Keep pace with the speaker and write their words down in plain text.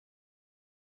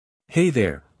Hey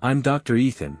there, I'm Dr.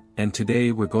 Ethan, and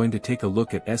today we're going to take a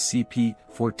look at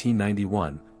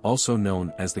SCP-1491, also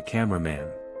known as the Cameraman.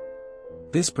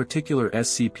 This particular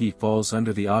SCP falls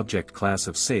under the object class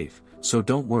of safe, so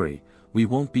don't worry, we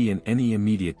won't be in any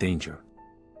immediate danger.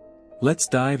 Let's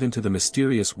dive into the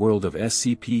mysterious world of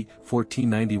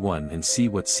SCP-1491 and see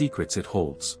what secrets it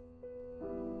holds.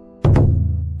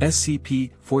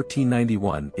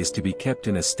 SCP-1491 is to be kept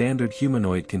in a standard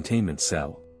humanoid containment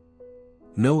cell.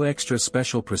 No extra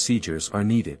special procedures are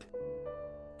needed.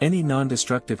 Any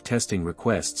non-destructive testing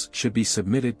requests should be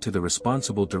submitted to the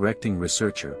responsible directing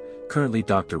researcher, currently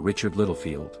Dr. Richard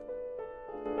Littlefield.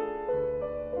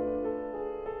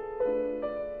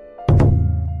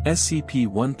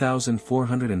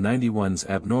 SCP-1491's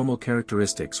abnormal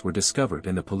characteristics were discovered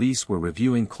and the police were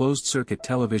reviewing closed-circuit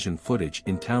television footage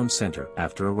in town center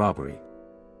after a robbery.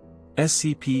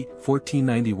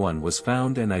 SCP-1491 was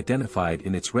found and identified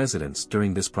in its residence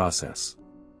during this process.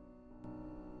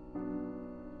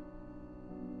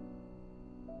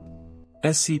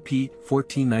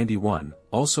 SCP-1491,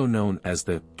 also known as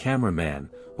the Cameraman,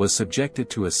 was subjected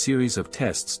to a series of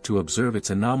tests to observe its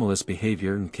anomalous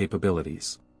behavior and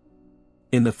capabilities.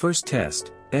 In the first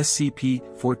test,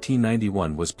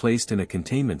 SCP-1491 was placed in a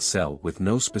containment cell with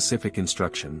no specific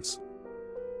instructions.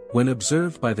 When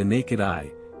observed by the naked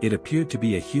eye, it appeared to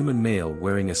be a human male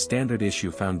wearing a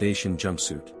standard-issue Foundation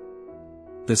jumpsuit.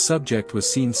 The subject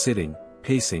was seen sitting,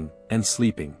 pacing, and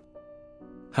sleeping.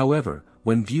 However,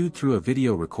 when viewed through a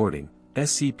video recording,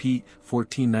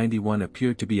 SCP-1491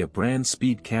 appeared to be a brand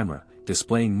speed camera,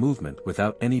 displaying movement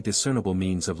without any discernible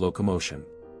means of locomotion.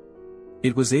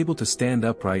 It was able to stand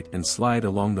upright and slide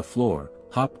along the floor,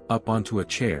 hop up onto a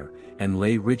chair, and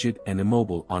lay rigid and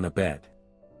immobile on a bed.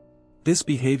 This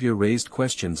behavior raised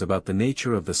questions about the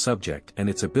nature of the subject and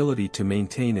its ability to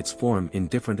maintain its form in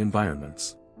different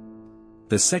environments.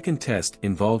 The second test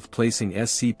involved placing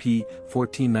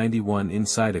SCP-1491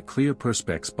 inside a clear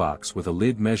perspex box with a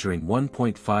lid measuring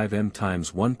 1.5 m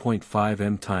x 1.5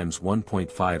 m x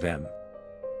 1.5 m.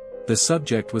 The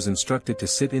subject was instructed to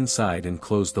sit inside and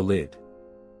close the lid.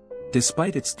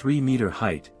 Despite its 3-meter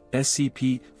height,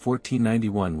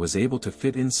 SCP-1491 was able to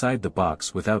fit inside the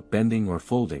box without bending or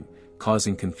folding,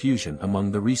 causing confusion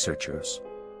among the researchers.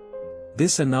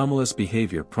 This anomalous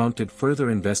behavior prompted further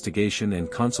investigation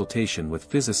and consultation with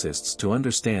physicists to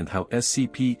understand how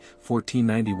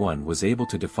SCP-1491 was able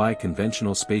to defy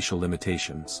conventional spatial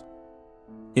limitations.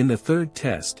 In the third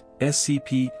test,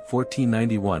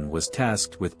 SCP-1491 was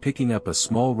tasked with picking up a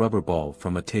small rubber ball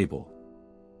from a table.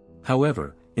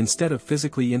 However, instead of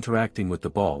physically interacting with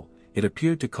the ball, it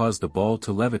appeared to cause the ball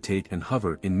to levitate and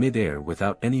hover in mid-air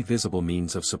without any visible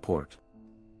means of support.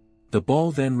 The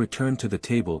ball then returned to the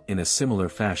table in a similar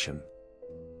fashion.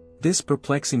 This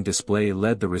perplexing display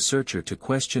led the researcher to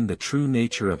question the true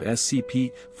nature of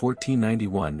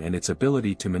SCP-1491 and its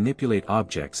ability to manipulate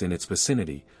objects in its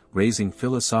vicinity, raising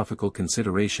philosophical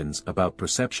considerations about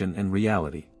perception and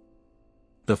reality.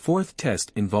 The fourth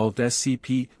test involved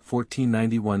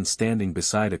SCP-1491 standing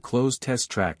beside a closed test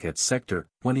track at Sector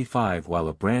 25 while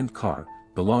a brand car,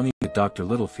 belonging to Dr.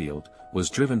 Littlefield,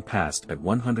 was driven past at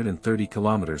 130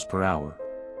 km per hour.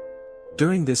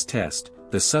 During this test,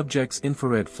 the subject's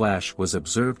infrared flash was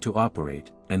observed to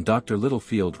operate, and Dr.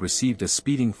 Littlefield received a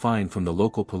speeding fine from the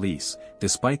local police,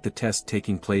 despite the test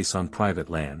taking place on private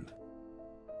land.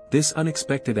 This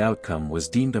unexpected outcome was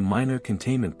deemed a minor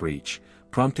containment breach,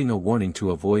 prompting a warning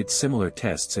to avoid similar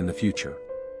tests in the future.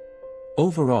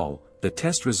 Overall, the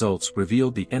test results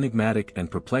revealed the enigmatic and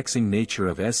perplexing nature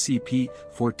of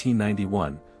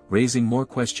SCP-1491, raising more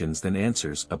questions than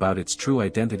answers about its true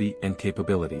identity and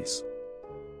capabilities.